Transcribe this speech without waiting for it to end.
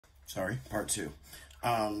Part two.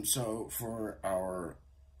 So for our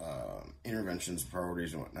interventions,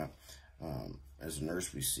 priorities, and whatnot, as a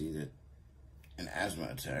nurse, we see that an asthma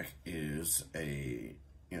attack is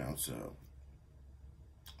it's a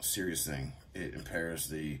serious thing. It impairs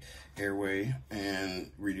the airway and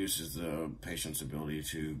reduces the patient's ability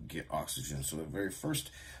to get oxygen. So the very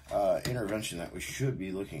first intervention that we should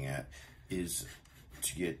be looking at is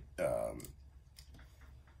to get to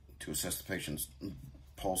assess the patient's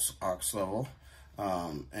pulse ox level,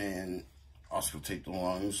 and also take the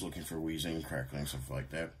lungs, looking for wheezing, crackling, stuff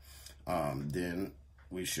like that. Then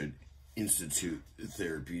we should institute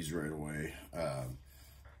therapies right away.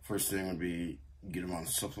 First thing would be get them on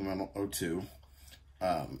supplemental O2.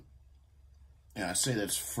 And I say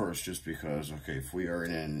that's first just because, okay, if we are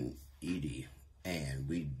in an ED and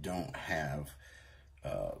we don't have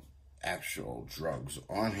actual drugs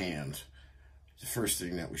on hand, the first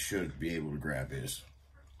thing that we should be able to grab is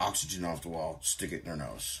oxygen off the wall, stick it in their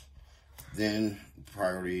nose. Then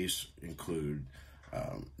priorities include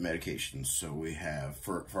medications. So we have,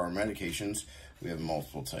 for our medications, we have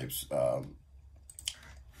multiple types.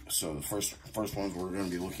 So the first ones we're going to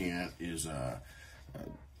be looking at is the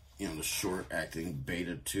short-acting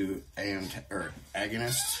beta-2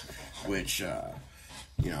 agonists, which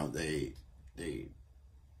they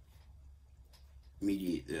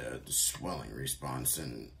mediate the swelling response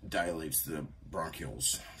and dilates the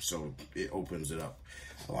bronchioles, so it opens it up,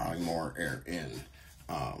 allowing more air in.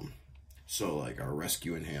 So like our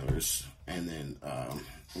rescue inhalers, and then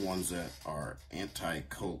ones that are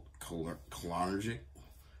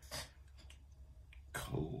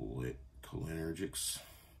anti-cholinergics,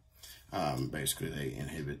 basically they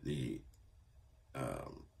inhibit the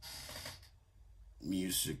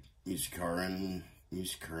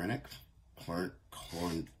muscarinic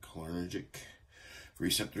cholinergic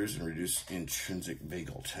receptors and reduce intrinsic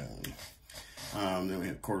vagal tone. Then we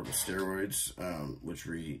have corticosteroids, which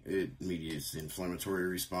it mediates the inflammatory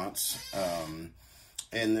response.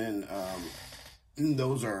 And then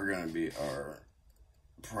those are going to be our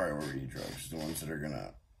priority drugs, the ones that are going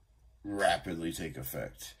to rapidly take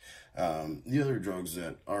effect. The other drugs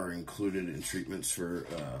that are included in treatments for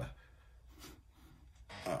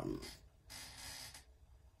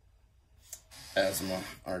asthma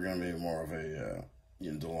are going to be more of a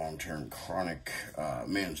the long-term chronic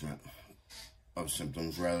management of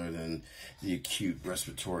symptoms rather than the acute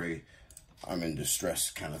respiratory I'm in distress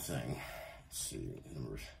kind of thing. Let's see,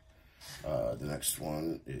 the next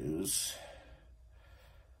one is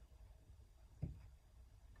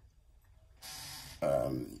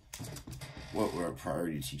what would our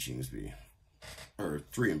priority teachings be? Or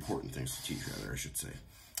three important things to teach, rather, I should say.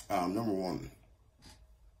 Number one,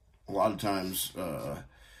 a lot of times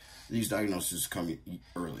these diagnoses come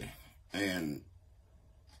early, and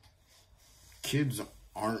kids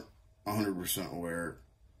aren't 100% aware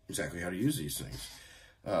exactly how to use these things,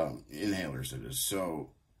 inhalers that is.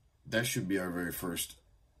 So that should be our very first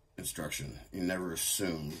instruction. You never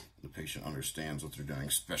assume the patient understands what they're doing,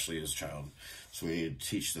 especially as a child. So we need to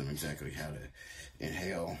teach them exactly how to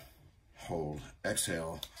inhale, hold,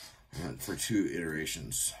 exhale for 2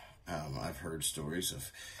 iterations. I've heard stories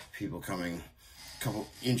of people coming a couple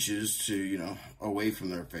inches to, away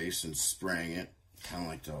from their face and spraying it, kind of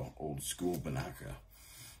like the old school Banaka.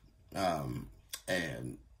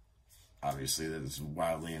 And obviously that is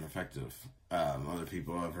wildly ineffective. Other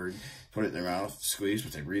people I've heard put it in their mouth, squeeze,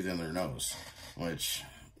 but they breathe in their nose, which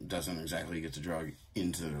doesn't exactly get the drug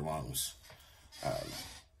into their lungs.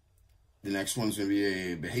 The next one's going to be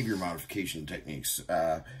a behavior modification techniques.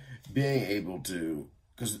 Being able to,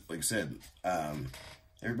 because like I said,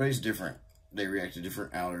 everybody's different. They react to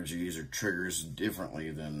different allergies or triggers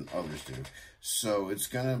differently than others do. So it's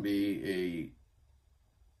going to be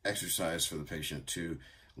a exercise for the patient to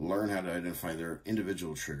learn how to identify their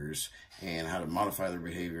individual triggers and how to modify their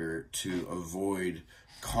behavior to avoid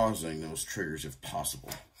causing those triggers if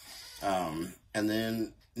possible. And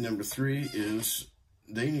then number 3 is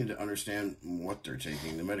they need to understand what they're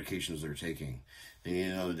taking, the medications they're taking. They need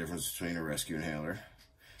to know the difference between a rescue inhaler.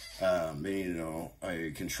 They need to know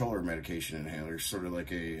a controller medication inhaler, sort of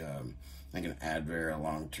like an Advair, a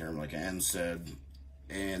long-term, like an NSAID,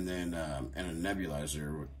 and then and a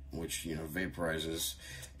nebulizer, which vaporizes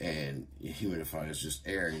and humidifies just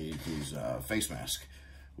air, and you can use a face mask,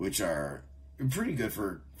 which are pretty good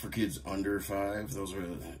for kids under 5. Those are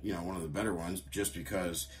one of the better ones, just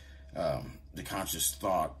because the conscious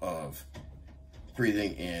thought of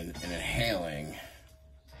breathing in and inhaling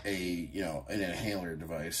an inhaler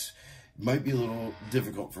device might be a little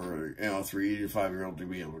difficult for a 3 to 5 year old to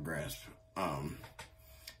be able to grasp.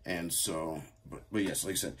 And so but yes,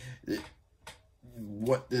 like I said,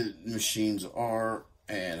 what the machines are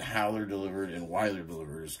and how they're delivered and why they're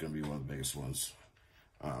delivered is going to be one of the biggest ones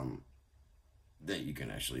that you can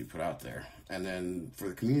actually put out there. And then for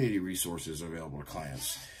the community resources available to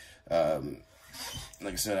clients,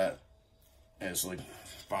 like I said, it's like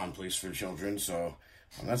Bond Place for Children, so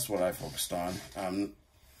that's what I focused on,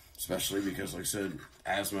 especially because, like I said,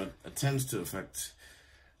 asthma tends to affect,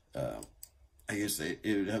 I guess it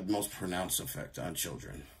would have the most pronounced effect on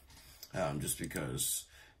children, just because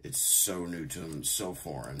it's so new to them, so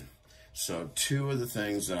foreign. So two of the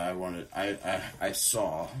things that I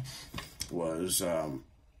saw was,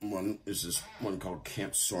 one is this one called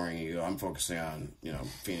Camp Soaring Eagle. I'm focusing on,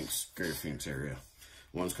 Phoenix, greater Phoenix area.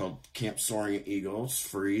 One's called Camp Soaring Eagle. It's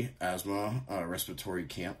free asthma respiratory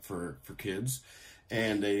camp for kids.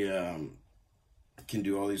 And they can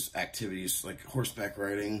do all these activities like horseback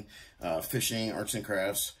riding, fishing, arts and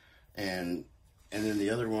crafts. And then the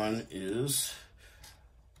other one is,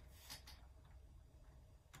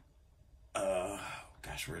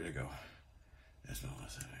 gosh, where did it go?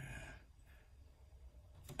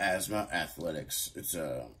 Asthma Athletics. It's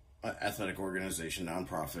a athletic organization,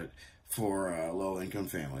 nonprofit, for low-income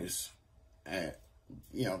families,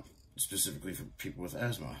 specifically for people with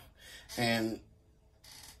asthma. And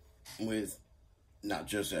with not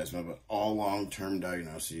just asthma, but all long-term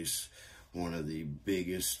diagnoses, one of the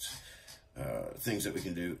biggest things that we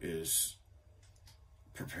can do is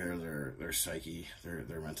prepare their psyche,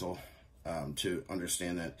 their mental, to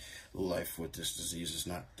understand that life with this disease is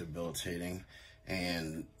not debilitating,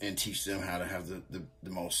 and teach them how to have the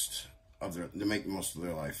most of to make the most of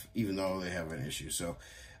their life, even though they have an issue. So,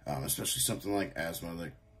 especially something like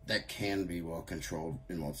asthma, that can be well controlled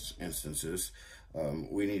in most instances.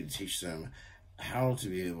 We need to teach them how to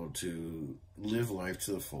be able to live life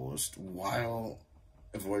to the fullest while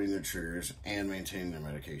avoiding their triggers and maintaining their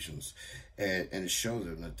medications, and show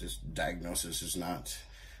them that this diagnosis is not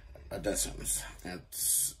a death sentence.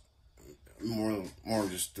 It's more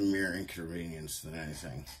just a mere inconvenience than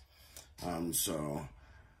anything. So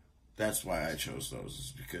that's why I chose those,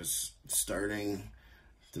 is because starting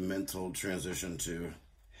the mental transition to,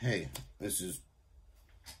 hey, this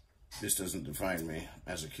doesn't define me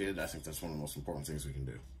as a kid. I think that's one of the most important things we can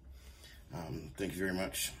do. Thank you very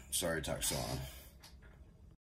much. Sorry to talk so long.